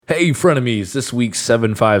Hey, frenemies, this week's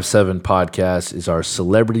 757 podcast is our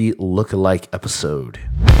celebrity lookalike episode.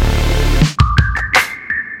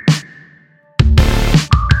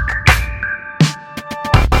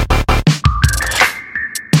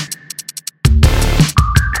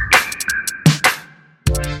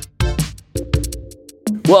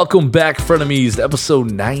 Welcome back, frenemies, to episode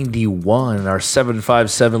 91, our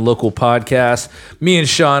 757 local podcast. Me and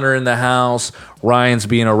Sean are in the house. Ryan's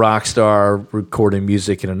being a rock star, recording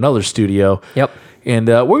music in another studio. Yep. And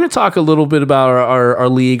we're going to talk a little bit about our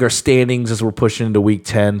league, our standings as we're pushing into week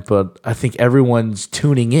 10. But I think everyone's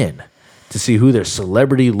tuning in to see who their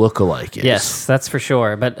celebrity lookalike is. Yes, that's for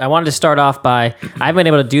sure. But I wanted to start off by, I haven't been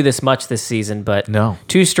able to do this much this season, but No.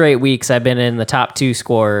 2 straight weeks I've been in the top 2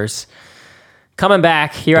 scorers. Coming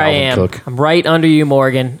back, here I am. Cook. I'm right under you,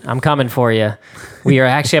 Morgan. I'm coming for you. We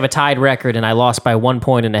actually have a tied record, and I lost by 1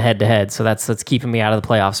 point in a head-to-head, so that's keeping me out of the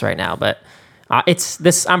playoffs right now. But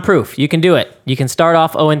I'm proof. You can do it. You can start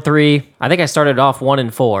off 0-3. I think I started off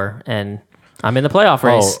 1-4, and I'm in the playoff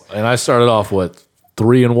race. Oh, and I started off,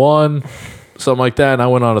 3-1? Something like that, and I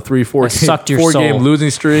went on a 4 game losing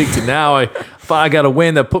streak, and now I got a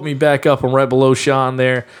win that put me back up. I'm right below Sean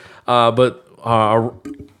there. But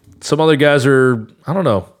some other guys are, I don't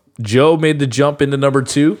know. Joe made the jump into number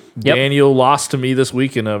 2. Yep. Daniel lost to me this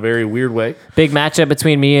week in a very weird way. Big matchup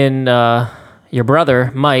between me and your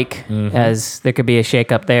brother, Mike, as there could be a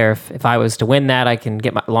shakeup there. If I was to win that, I can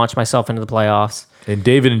launch myself into the playoffs. And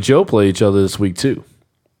David and Joe play each other this week too,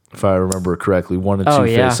 if I remember correctly. 1 and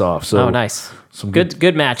 2 face off. So nice. Some good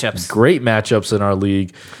matchups. Great matchups in our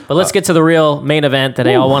league. But let's get to the real main event that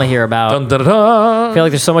I all want to hear about. Dun, dun, dun, dun. I feel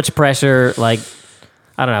like there's so much pressure.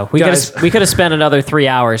 I don't know. We could have spent another 3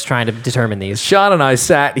 hours trying to determine these. Sean and I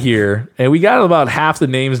sat here, and we got about half the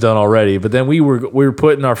names done already. But then we were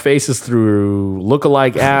putting our faces through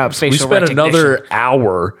lookalike apps. We spent another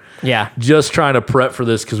hour, just trying to prep for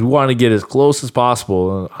this because we wanted to get as close as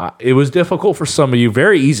possible. It was difficult for some of you,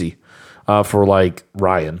 very easy for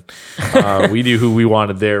Ryan. We knew who we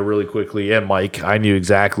wanted there really quickly, and Mike. I knew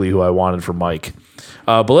exactly who I wanted for Mike.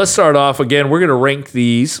 But let's start off. Again, we're going to rank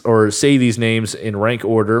these or say these names in rank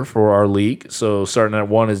order for our league. So starting at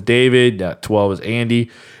 1 is David, at 12 is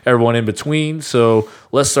Andy, everyone in between. So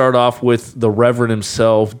let's start off with the Reverend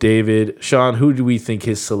himself, David. Sean, who do we think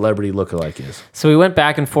his celebrity lookalike is? So we went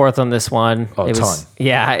back and forth on this one. A ton.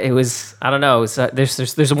 Yeah, it was, I don't know.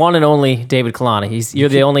 There's one and only David Kalani. You're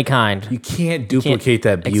the only kind. You can't duplicate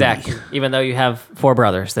that beauty. Exactly. Even though you have 4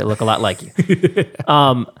 brothers that look a lot like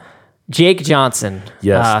you. Jake Johnson.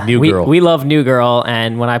 Yes, New Girl. We love New Girl,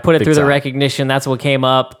 and when I put it Big through time. the recognition, that's what came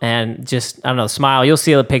up, and just, I don't know, smile. You'll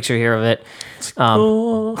see a picture here of it.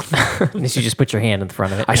 You just put your hand in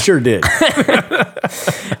front of it. I sure did.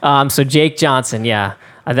 So Jake Johnson,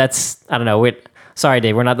 that's, I don't know. Sorry,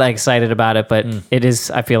 Dave, we're not that excited about it, but it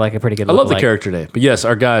is, I feel like, a pretty good I love the lookalike. character name. But yes,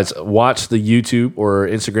 our guys, watch the YouTube or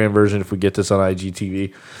Instagram version if we get this on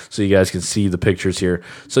IGTV so you guys can see the pictures here.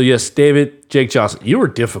 So yes, David, Jake Johnson, you were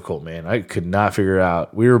difficult, man. I could not figure it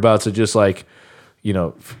out. We were about to just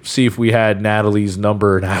see if we had Natalie's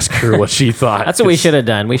number and ask her what she thought. That's what we should have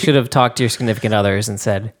done. We should have talked to your significant others and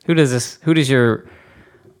said, who does your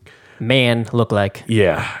man look like?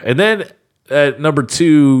 Yeah. And then at number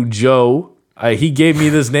 2, Joe, he gave me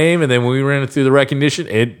this name, and then when we ran it through the recognition,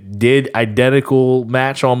 it did identical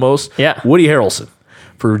match almost. Yeah. Woody Harrelson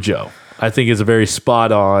for Joe. I think is a very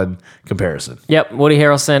spot-on comparison. Yep, Woody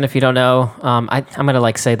Harrelson, if you don't know. I'm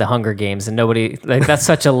going to say The Hunger Games, and nobody, that's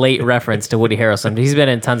such a late reference to Woody Harrelson. He's been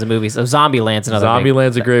in tons of movies. Zombieland's another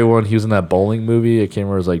Zombieland's a great one. He was in that bowling movie. I can't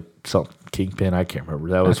remember. It was something Kingpin. I can't remember.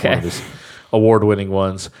 That was one of his award-winning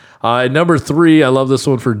ones. Number 3, I love this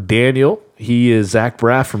one for Daniel. He is Zach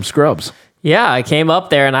Braff from Scrubs. Yeah, I came up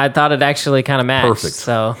there, and I thought it actually kind of matched. Perfect.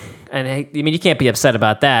 So, and you can't be upset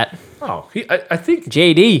about that. Oh, I think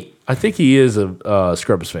JD. I think he is a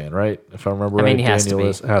Scrubs fan, right? If I remember right. He has to be.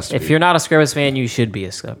 Has to if be. you're not a Scrubs fan, you should be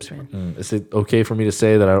a Scrubs fan. Is it okay for me to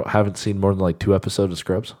say that I haven't seen more than 2 episodes of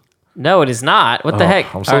Scrubs? No, it is not. What the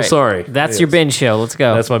heck? I'm so sorry. That's your binge show. Let's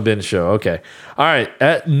go. That's my binge show. Okay. All right.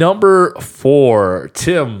 At number 4,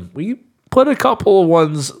 Tim, we put a couple of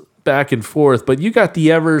ones back and forth, but you got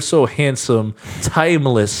the ever so handsome,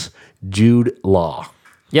 timeless Jude Law.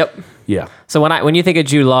 Yep. Yeah. So when you think of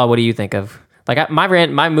Jude Law, what do you think of?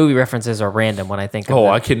 My movie references are random when I think of them.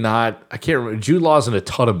 I can't remember. Jude Law's in a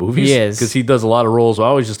ton of movies. He is. Because he does a lot of roles. I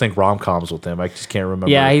always just think rom-coms with him. I just can't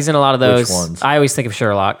remember. Yeah, he's in a lot of those. Which ones. I always think of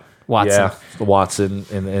Sherlock Watson. Yeah, Watson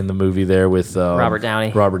in the movie there with Robert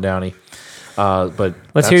Downey. But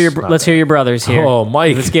let's hear your brothers here. Oh,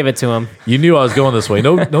 Mike, let's give it to him. You knew I was going this way.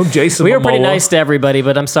 No, Jason. We were pretty nice to everybody,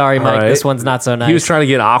 but I'm sorry, Mike. Right. This one's not so nice. He was trying to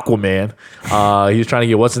get Aquaman. He was trying to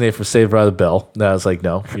get what's the name from Saved by the Bell. And I was like,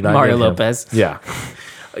 no, you're not. Mario Lopez. Yeah,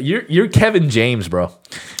 you're Kevin James, bro.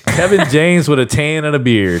 Kevin James with a tan and a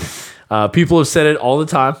beard. People have said it all the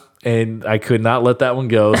time, and I could not let that one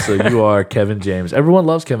go. So you are Kevin James. Everyone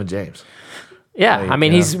loves Kevin James. Yeah, I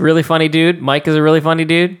mean, he's a really funny dude. Mike is a really funny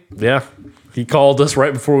dude. Yeah. He called us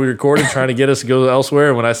right before we recorded trying to get us to go elsewhere.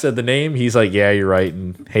 And when I said the name, he's like, yeah, you're right,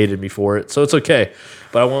 and hated me for it. So it's okay.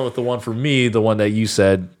 But I went with the one for me, the one that you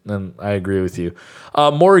said, and I agree with you.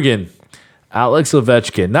 Morgan, Alex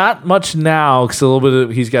Ovechkin. Not much now because a little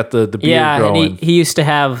bit he's got the beard growing. And he used to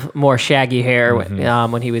have more shaggy hair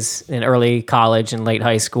when he was in early college and late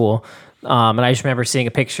high school. And I just remember seeing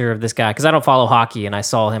a picture of this guy because I don't follow hockey, and I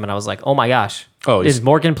saw him, and I was like, oh my gosh. Is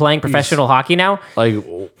Morgan playing professional hockey now? Like,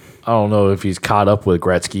 I don't know if he's caught up with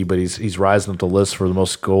Gretzky, but he's rising up the list for the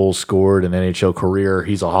most goals scored in NHL career.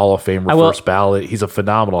 He's a Hall of Famer, first ballot. He's a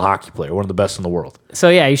phenomenal hockey player, one of the best in the world. So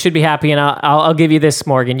yeah, you should be happy, and I'll give you this,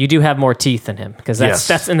 Morgan. You do have more teeth than him because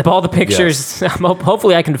that's in all the pictures. Yes.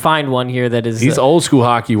 Hopefully, I can find one here that is. He's old school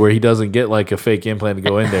hockey where he doesn't get like a fake implant to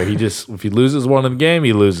go in there. He just if he loses one in the game,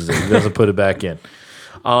 he loses it. He doesn't put it back in.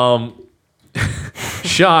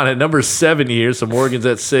 Sean at number 7 here, so Morgan's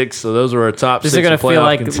at 6. So those are our top 6. They're going to feel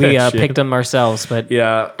like we picked them ourselves, but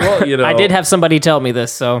yeah. Well, I did have somebody tell me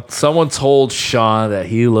this. So someone told Sean that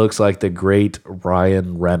he looks like the great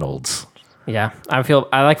Ryan Reynolds. Yeah, I feel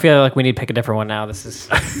like we need to pick a different one now. This is.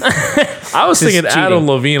 I was thinking Adam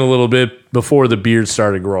Levine a little bit before the beard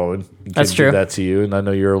started growing. That's true. Do that to you, and I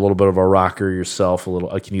know you're a little bit of a rocker yourself. A little.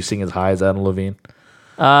 Can you sing as high as Adam Levine?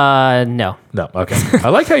 No. Okay. I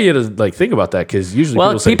like how you had to think about that because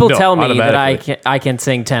usually people tell me that I can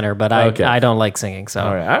sing tenor, but I don't like singing. So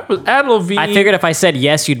all right, Adam Levine. I figured if I said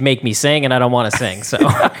yes, you'd make me sing, and I don't want to sing. So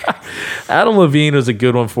Adam Levine was a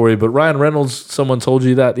good one for you, but Ryan Reynolds. Someone told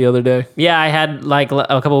you that the other day. Yeah, I had like a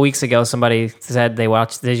couple of weeks ago. Somebody said they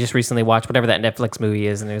just recently watched whatever that Netflix movie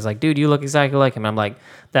is, and it was like, dude, you look exactly like him. I'm like,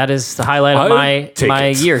 that is the highlight of my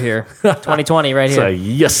year here, 2020, right here. Like,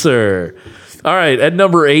 yes, sir. All right, at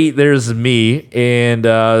number 8, there's me, and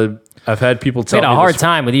I've had people tell me a hard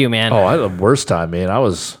time with you, man. Oh, I had the worst time, man.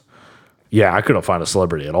 I couldn't find a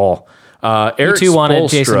celebrity at all. Eric you too wanted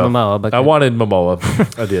Jason Mamoa, but I wanted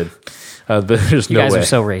Mamoa. I did. But there's no way. You guys are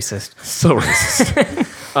so racist. So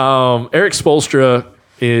racist. Eric Spoelstra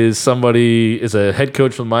is a head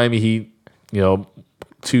coach from Miami Heat.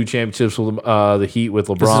 2 championships with the Heat with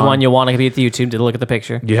LeBron. This is one you want to be at the YouTube to look at the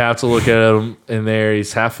picture. You have to look at him in there.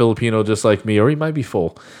 He's half Filipino, just like me, or he might be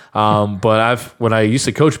full. But when I used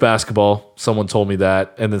to coach basketball, someone told me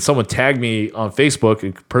that, and then someone tagged me on Facebook.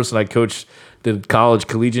 A person I coached did college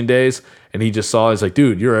collegiate days, and he just saw. He's like,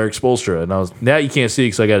 "Dude, you're Eric Spoelstra," and I was now you can't see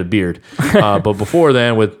because I got a beard. But before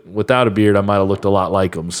then, without a beard, I might have looked a lot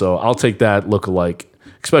like him. So I'll take that look-alike,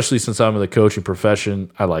 especially since I'm in the coaching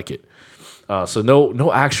profession. I like it. So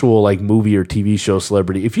no actual like movie or TV show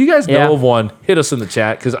celebrity. If you guys know of one, hit us in the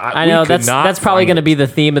chat because I know that's probably going to be the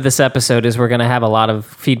theme of this episode. Is we're going to have a lot of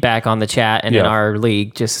feedback on the chat and in our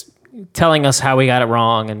league, just telling us how we got it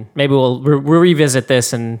wrong, and maybe we'll revisit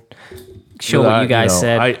this and show what you guys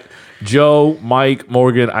said. Joe, Mike,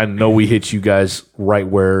 Morgan, I know we hit you guys right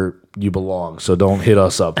where you belong, so don't hit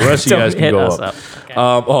us up. The rest of you guys can go up.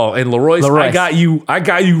 Okay. And Leroy's, I got you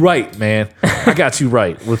right, man. I got you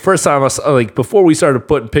right. The first time I saw, before we started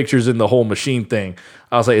putting pictures in the whole machine thing,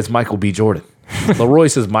 I was like, it's Michael B. Jordan. Leroy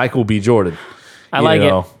says Michael B. Jordan. I like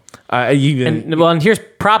it. And here's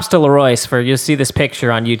props to Leroy for you'll see this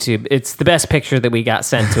picture on YouTube. It's the best picture that we got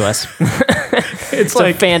sent to us. It's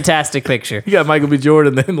a fantastic picture. You got Michael B.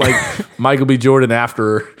 Jordan, then Michael B. Jordan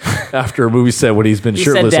after a movie set when he's been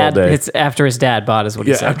shirtless all day. It's after his dad bought is what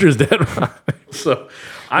he said. Yeah, after his dad bought. So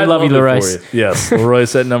I love you, Leroy. Yes, Leroy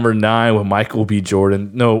at number 9 with Michael B.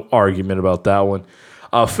 Jordan. No argument about that one.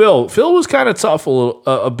 Phil was kind of tough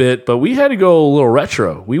a bit, but we had to go a little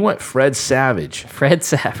retro. We went Fred Savage. Fred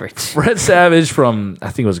Savage from, I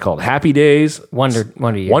think it was called Happy Days. Wonder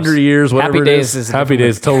Years. Wonder Years, whatever Happy it Days is. Happy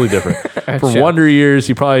Days is totally different. From Wonder Years,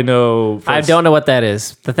 you probably know. I don't know what that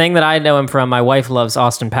is. The thing that I know him from, my wife loves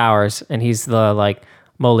Austin Powers, and he's the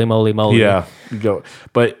moly, moly, moly. Yeah, you go.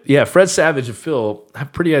 But yeah, Fred Savage and Phil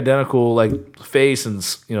have pretty identical face and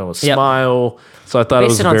a smile. So I thought it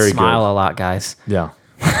was very good. Smile a lot, guys. Yeah.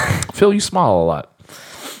 Phil, you smile a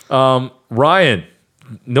lot. Ryan,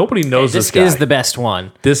 Nobody knows this guy. This is the best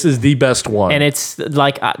one. This is the best one. And it's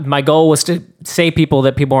like my goal was to say people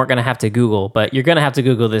that people weren't going to have to Google, but you're going to have to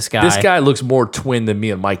Google this guy. This guy looks more twin than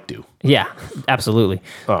me and Mike do. Yeah, absolutely.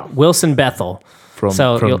 Wilson Bethel. From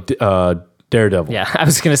Daredevil. Yeah, I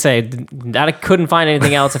was going to say, I couldn't find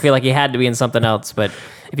anything else. I feel like he had to be in something else, but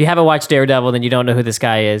if you haven't watched Daredevil, then you don't know who this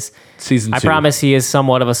guy is. Season 2. I promise he is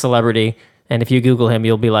somewhat of a celebrity. And if you Google him,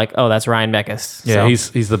 you'll be like, "Oh, that's Ryan Mekas." Yeah,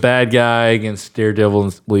 he's the bad guy against Daredevil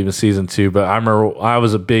in, believe in season 2. But I remember I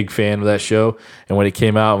was a big fan of that show, and when it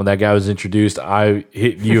came out, when that guy was introduced, I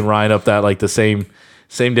hit you and Ryan up that like the same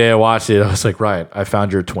day I watched it. I was like, Ryan, I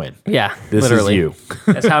found your twin. Yeah, this literally. is you.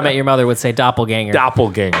 That's how I Met Your Mother would say doppelganger.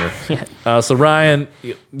 Doppelganger. Yeah. So Ryan,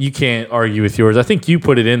 you can't argue with yours. I think you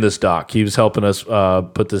put it in this doc. He was helping us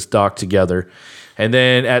put this doc together. And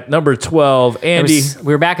then at number 12, Andy.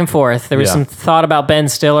 We were back and forth. There was some thought about Ben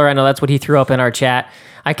Stiller. I know that's what he threw up in our chat.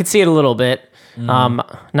 I could see it a little bit.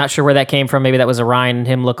 Not sure where that came from. Maybe that was a Ryan and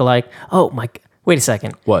him lookalike. Oh, my. Wait a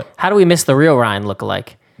second. What? How do we miss the real Ryan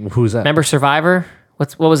lookalike? Who's that? Remember Survivor?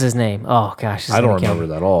 What was his name? Oh, gosh. I don't remember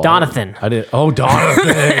that at all. Donathan. I didn't. Oh,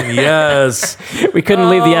 Donathan. Yes. We couldn't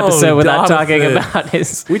leave the episode without talking about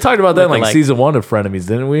his. We talked about that in like season 1 of Frenemies,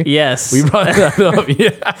 didn't we? Yes. We brought that up. Yeah.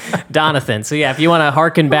 Donathan. So, yeah, if you want to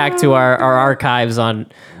harken back to our archives on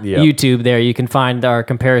YouTube there, you can find our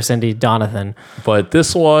comparison to Donathan. But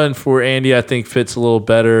this one for Andy, I think fits a little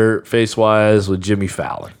better face-wise with Jimmy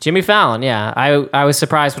Fallon. Jimmy Fallon, yeah. I was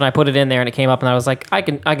surprised when I put it in there and it came up and I was like, I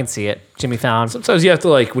can see it. Jimmy Fallon. Sometimes you have to,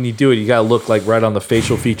 like, when you do it, you got to look, like, right on the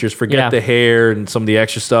facial features. Forget the hair and some of the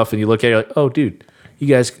extra stuff. And you look at it like, oh, dude, you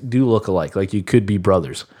guys do look alike. Like, you could be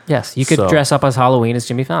brothers. Yes, you could dress up as Halloween as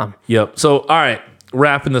Jimmy Fallon. Yep. So, all right,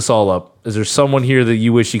 wrapping this all up. Is there someone here that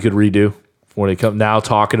you wish you could redo when it comes now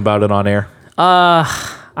talking about it on air?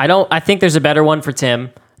 I think there's a better one for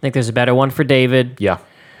Tim. I think there's a better one for David. Yeah.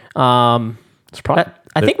 It's probably...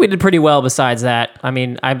 I think we did pretty well besides that. I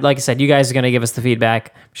mean, like I said, you guys are going to give us the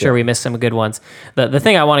feedback. I'm sure we missed some good ones. The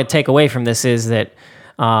thing I want to take away from this is that,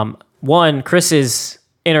 one, Chris's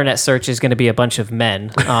internet search is going to be a bunch of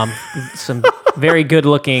men. Some very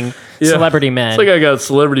good-looking celebrity men. It's like I got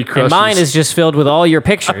celebrity crushes. And mine is just filled with all your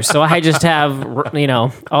pictures. So I just have,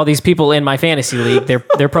 all these people in my fantasy league,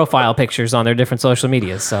 their profile pictures on their different social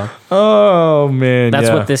medias. So, oh man, that's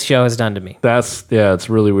what this show has done to me. It's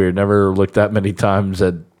really weird. Never looked that many times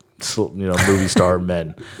at movie star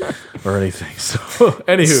men or anything. So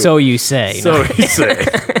anywho, so you say. So you say.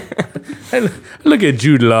 I look at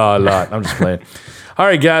Jude Law a lot. I'm just playing. All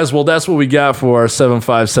right, guys. Well, that's what we got for our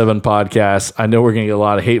 757 podcast. I know we're going to get a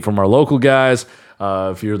lot of hate from our local guys.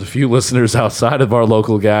 If you're the few listeners outside of our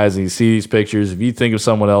local guys and you see these pictures, if you think of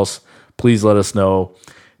someone else, please let us know.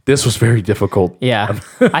 This was very difficult. Yeah.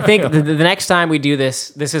 I think the next time we do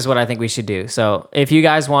this is what I think we should do. So if you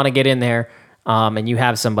guys want to get in there and you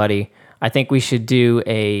have somebody, I think we should do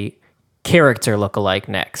a character lookalike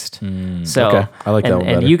next. Okay. I like that one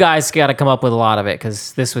better. And you guys got to come up with a lot of it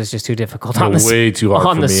because this was just too difficult way too hard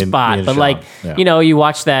on for the me spot. and But Sean. you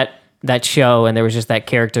watch that show and there was just that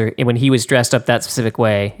character when he was dressed up that specific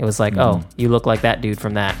way. It was like, oh, you look like that dude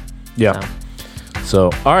from that. Yeah.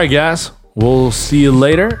 So, all right, guys. We'll see you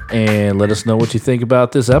later and let us know what you think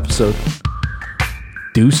about this episode.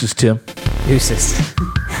 Deuces, Tim. Deuces.